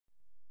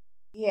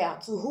Yeah,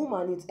 to whom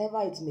and it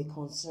ever it may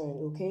concern,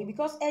 okay?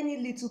 Because any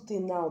little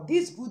thing now,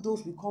 these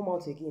bulldogs will come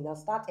out again and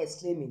start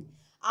exclaiming,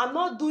 I'm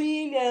not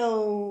doing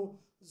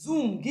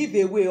Zoom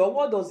giveaway, or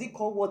what does it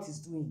call what is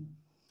doing?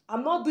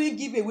 I'm not doing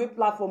giveaway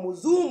platform.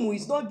 Zoom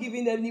is not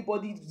giving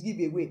anybody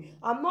giveaway.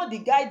 I'm not the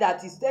guy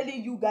that is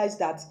telling you guys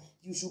that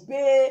you should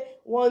pay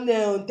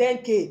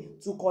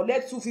 10K to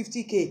collect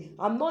 250K.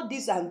 I'm not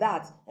this and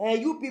that.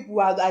 And you people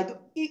are,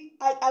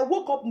 I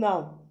woke up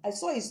now. I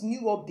saw his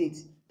new update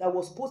that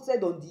was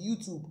posted on the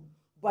YouTube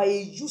by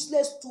a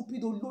useless,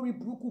 stupid, olori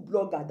buruku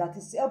blogger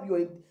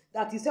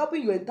that is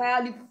helping your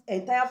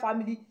entire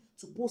family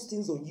to post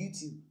things on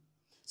YouTube.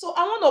 So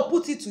I want to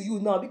put it to you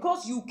now,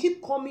 because you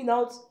keep coming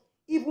out,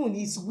 even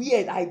it's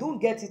weird. I don't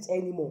get it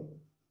anymore.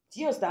 Do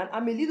you understand?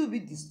 I'm a little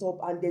bit disturbed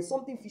and there's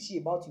something fishy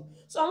about you.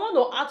 So I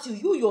want to ask you,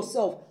 you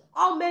yourself,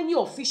 how many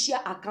official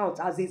accounts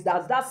as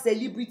that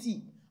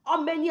celebrity?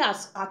 How many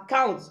official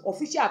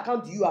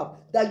accounts do you have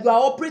that you are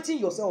operating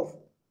yourself?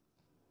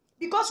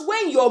 Because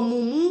when your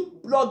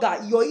mumu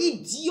blogger, your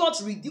idiot,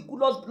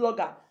 ridiculous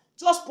blogger,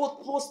 just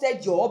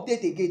posted your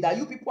update again that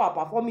you people are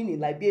performing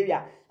in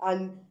Liberia,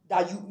 and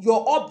that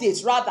your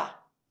updates rather,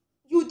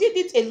 you did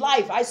it a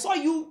live. I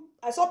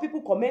saw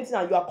people commenting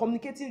and you are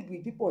communicating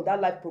with people on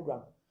that live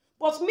program.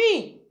 But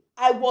me,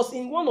 I was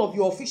in one of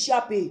your official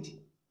page.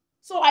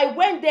 So I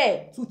went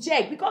there to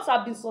check because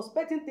I've been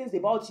suspecting things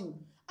about you.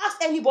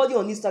 Ask anybody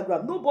on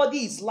Instagram.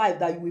 Nobody is live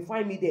that you will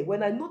find me there.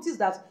 When I noticed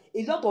that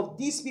a lot of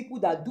these people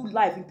that do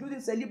live,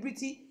 including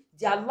celebrity,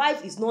 their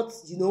life is not,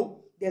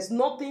 there's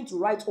nothing to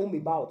write home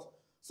about.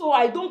 So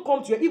I don't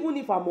come to, even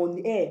if I'm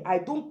on air, I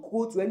don't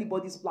go to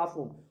anybody's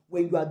platform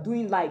when you are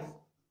doing live.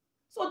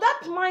 So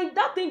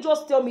that thing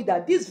just tell me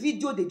that this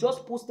video they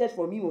just posted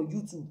from me on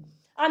YouTube.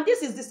 And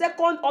this is the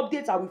second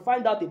update I will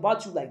find out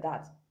about you like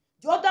that.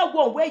 The other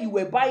one where you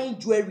were buying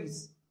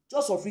jewelries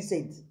just of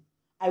recent.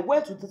 I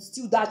went to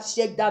steal that,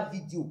 check that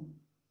video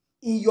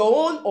in your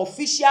own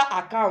official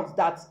account.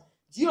 That,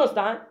 do you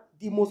understand?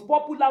 The most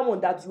popular one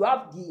that you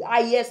have the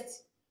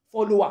highest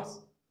followers.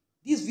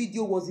 This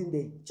video wasn't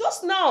there.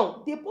 Just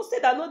now, they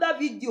posted another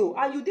video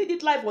and you did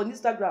it live on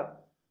Instagram.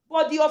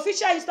 But the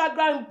official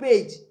Instagram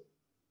page,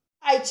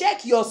 I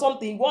check your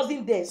something,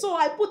 wasn't there. So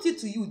I put it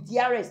to you,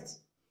 dearest.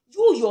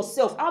 You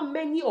yourself, how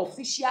many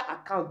official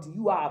accounts do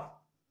you have?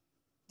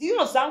 Do you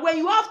understand? When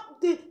you have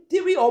the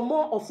 3 or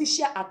more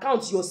official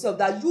accounts yourself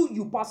that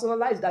you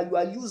personalize, that you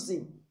are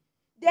using,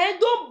 then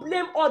don't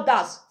blame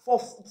others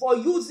for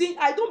using.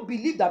 I don't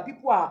believe that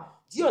people are,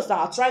 do you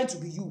understand, are trying to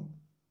be you.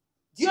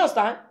 Do you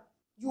understand?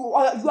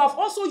 You have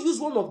also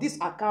used one of these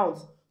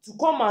accounts to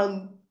come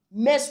and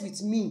mess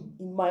with me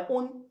in my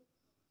own,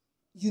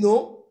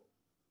 you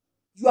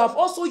have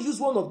also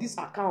used one of these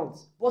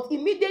accounts. But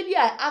immediately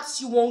I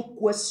asked you one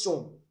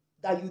question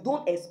that you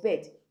don't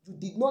expect. You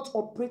did not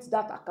operate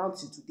that account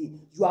till today.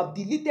 You have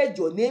deleted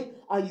your name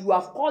and you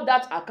have called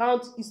that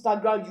account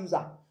Instagram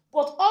user.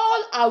 But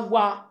all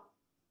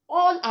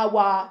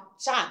our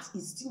chat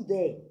is still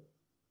there.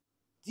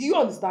 Do you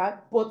understand?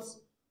 But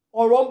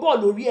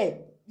Orombo Lorie,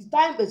 the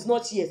time is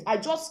not yet. I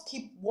just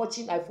keep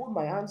watching. I fold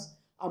my hands.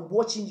 I'm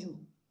watching you.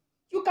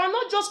 You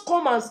cannot just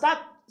come and start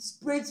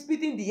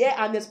spitting the air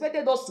and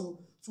expected us to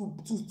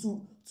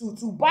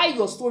buy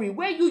your story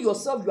when you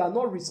yourself, you are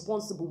not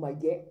responsible, my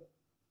dear.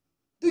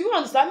 Do you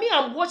understand? Me,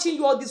 I'm watching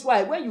you all this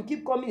while when you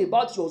keep coming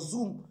about your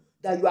Zoom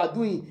that you are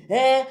doing.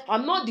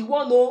 I'm not the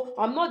one, oh,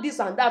 I'm not this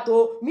and that,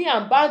 oh. Me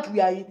and bank,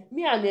 we are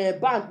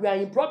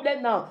in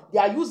problem now. They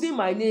are using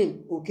my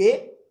name,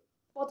 okay?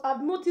 But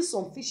I've noticed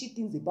some fishy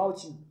things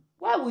about you.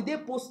 Why would they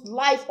post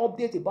live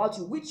update about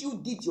you, which you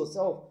did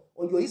yourself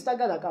on your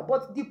Instagram account?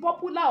 But the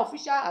popular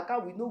official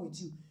account we know with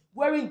you,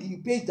 wearing the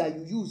page that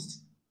you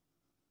used.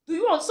 Do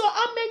you want? So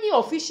how many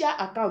official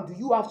accounts do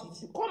you have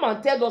to come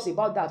and tell us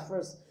about that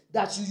first?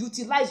 That you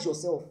utilize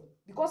yourself,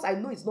 because I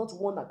know it's not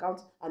one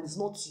account and it's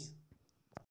not you.